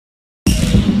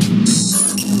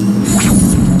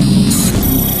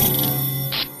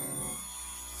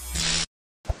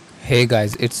Hey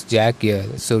guys, it's Jack here.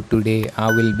 So today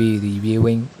I will be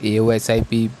reviewing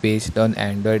AOSiP based on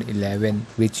Android 11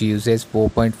 which uses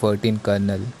 4.14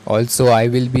 kernel. Also I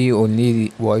will be only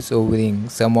voiceovering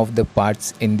some of the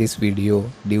parts in this video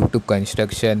due to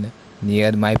construction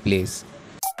near my place.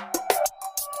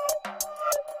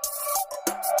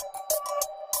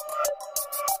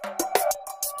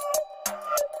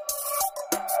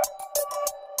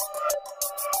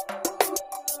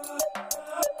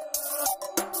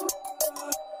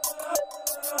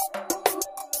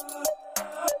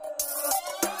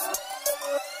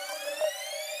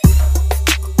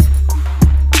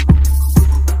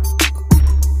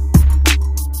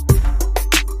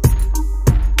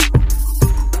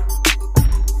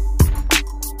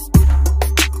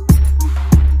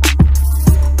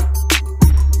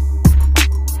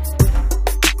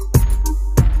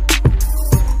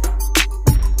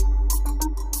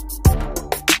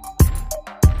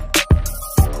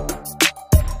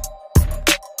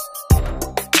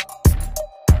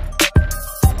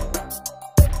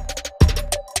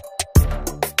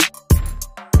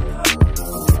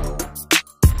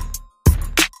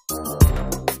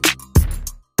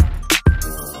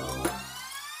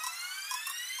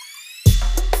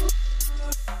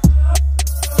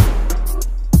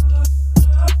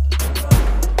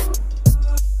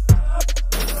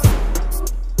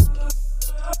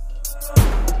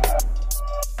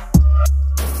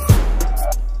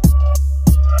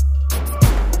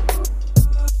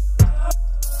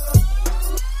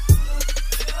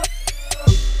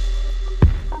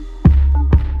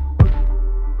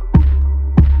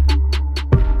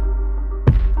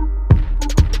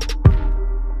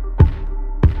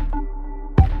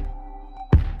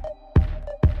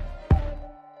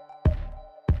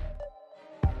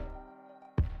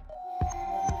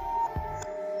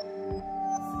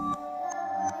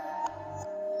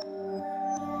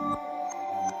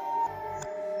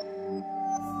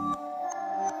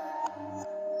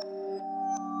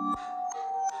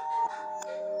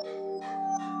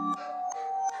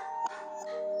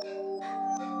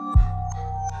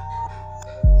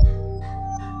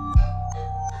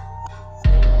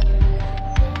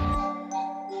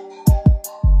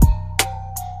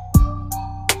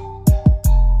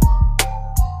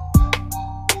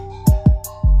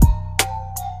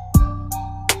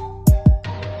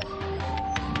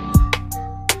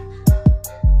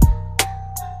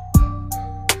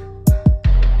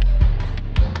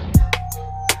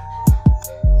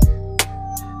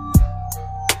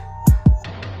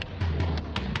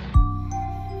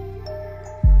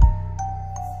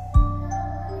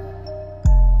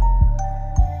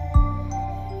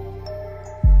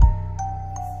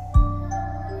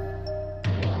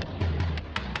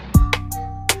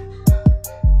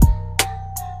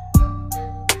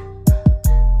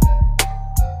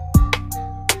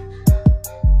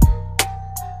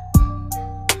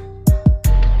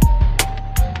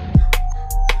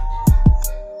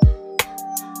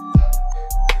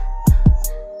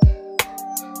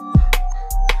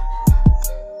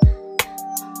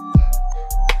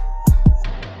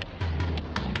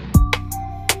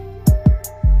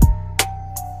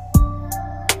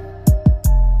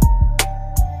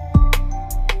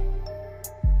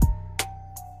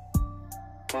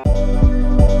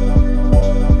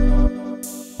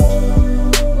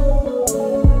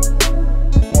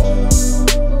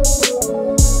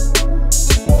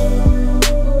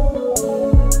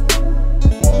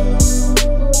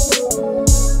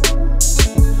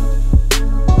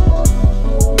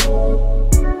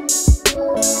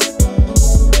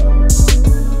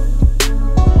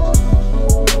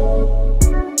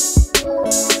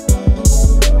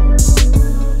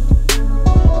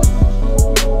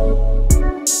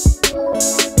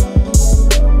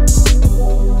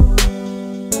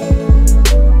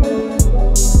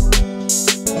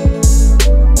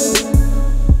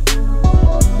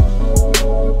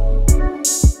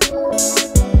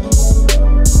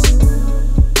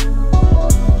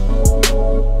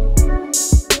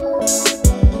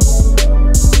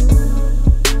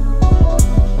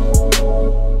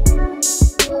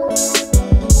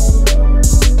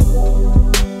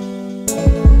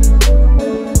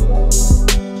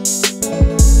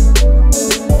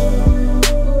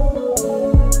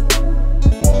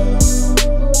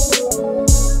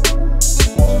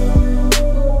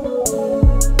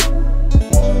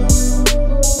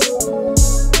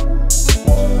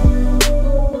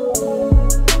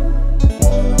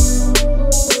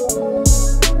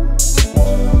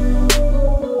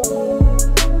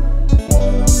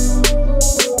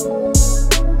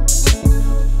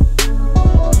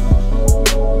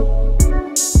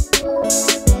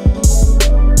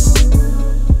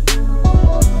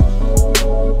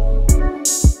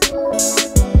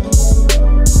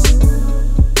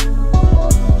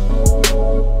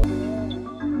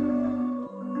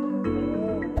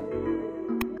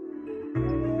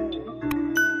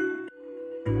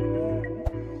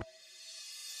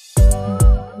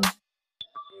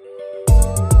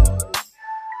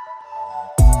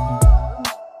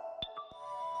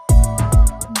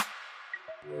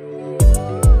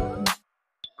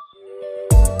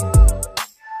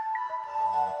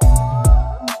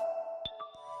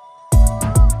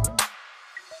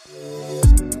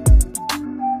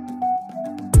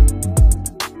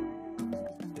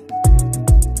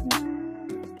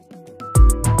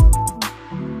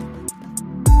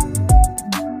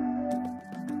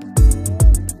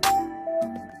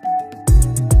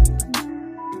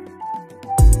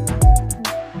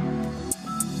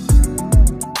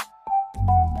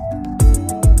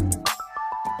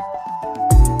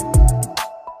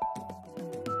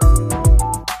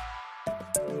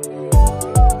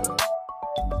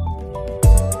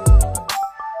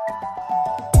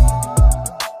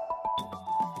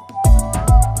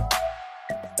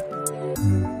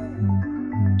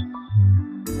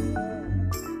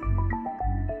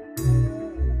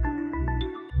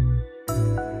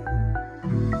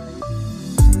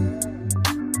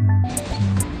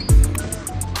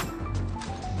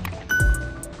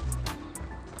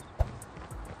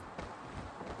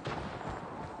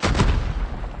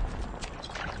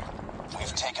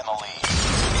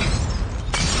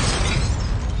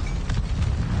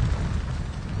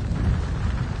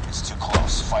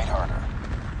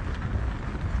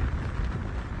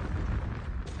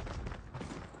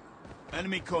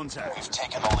 Enemy contact. We've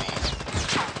taken the lead.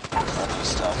 Friendly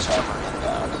stealth chopper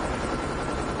inbound.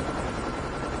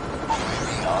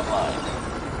 UAV online.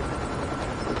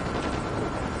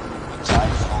 We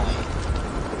tied for the lead.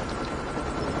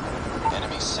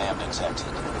 Enemy SAM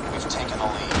detected. We've taken the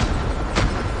lead.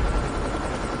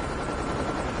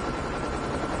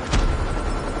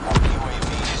 Our UAV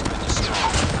has been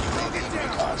destroyed. UAV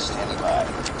recon standing by.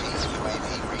 Repeat, UAV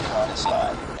recon is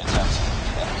live. It's empty.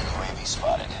 Enemy UAV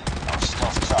spotted. Our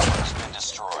stealth chopper has been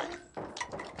destroyed.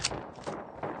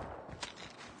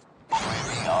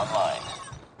 UAV online.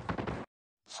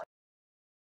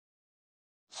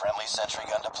 Friendly sentry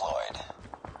gun deployed.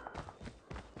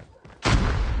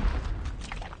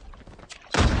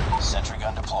 Sentry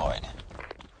gun deployed.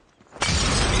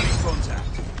 Enemy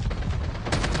contact.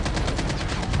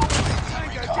 UAV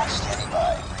recon standing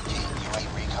by. Repeat, UAV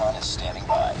recon is standing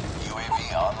by. UAV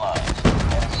online.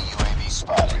 Enemy UAV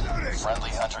spotted.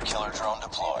 Friendly hunter-killer drone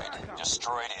deployed.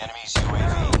 Destroyed enemy's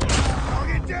UAV.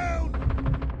 Target down.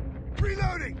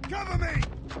 Reloading. Cover me.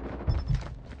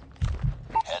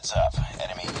 Heads up.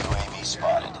 Enemy UAV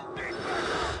spotted.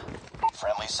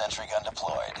 Friendly sentry gun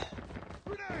deployed.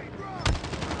 Grenade. Run.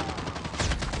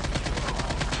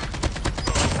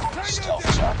 Stealth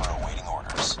chopper awaiting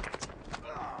orders.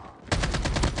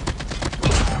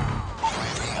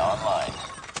 UAV online.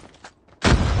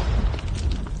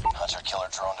 Hunter-killer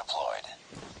drone deployed.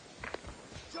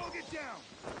 Target down.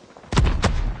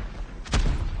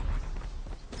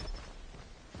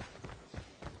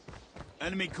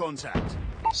 Enemy contact.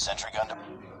 Sentry gun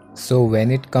So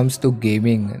when it comes to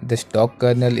gaming, the stock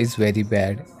kernel is very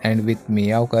bad, and with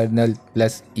Meow kernel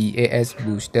plus EAS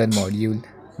booster module,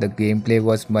 the gameplay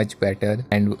was much better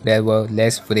and there were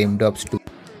less frame drops too.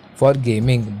 For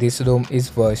gaming, this ROM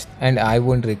is worst and I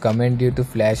won't recommend you to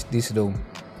flash this ROM.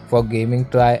 For gaming,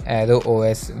 try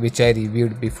ArrowOS, which I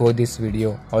reviewed before this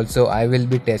video. Also, I will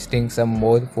be testing some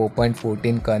more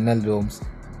 4.14 kernel ROMs.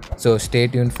 So stay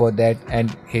tuned for that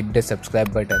and hit the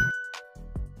subscribe button.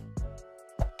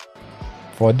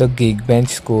 For the Geekbench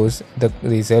scores, the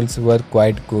results were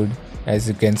quite good, as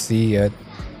you can see here.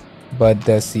 But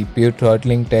the CPU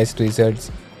throttling test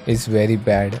results is very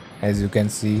bad, as you can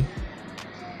see.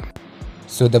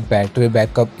 So the battery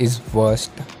backup is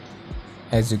worst.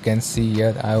 As you can see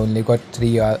here, I only got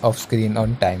 3 hours of screen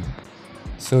on time.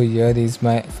 So here is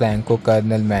my Franco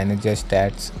kernel manager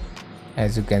stats.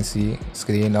 As you can see,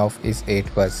 screen off is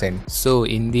 8%. So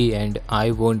in the end,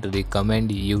 I won't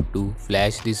recommend you to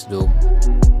flash this ROM.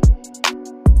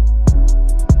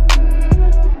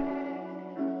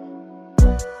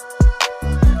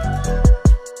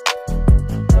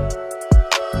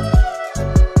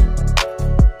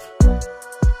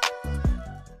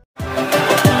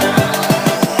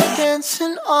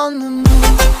 Dancing on the moon.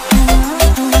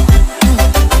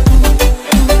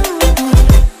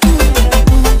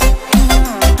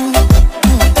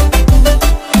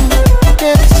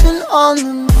 Dancing on the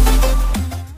moon.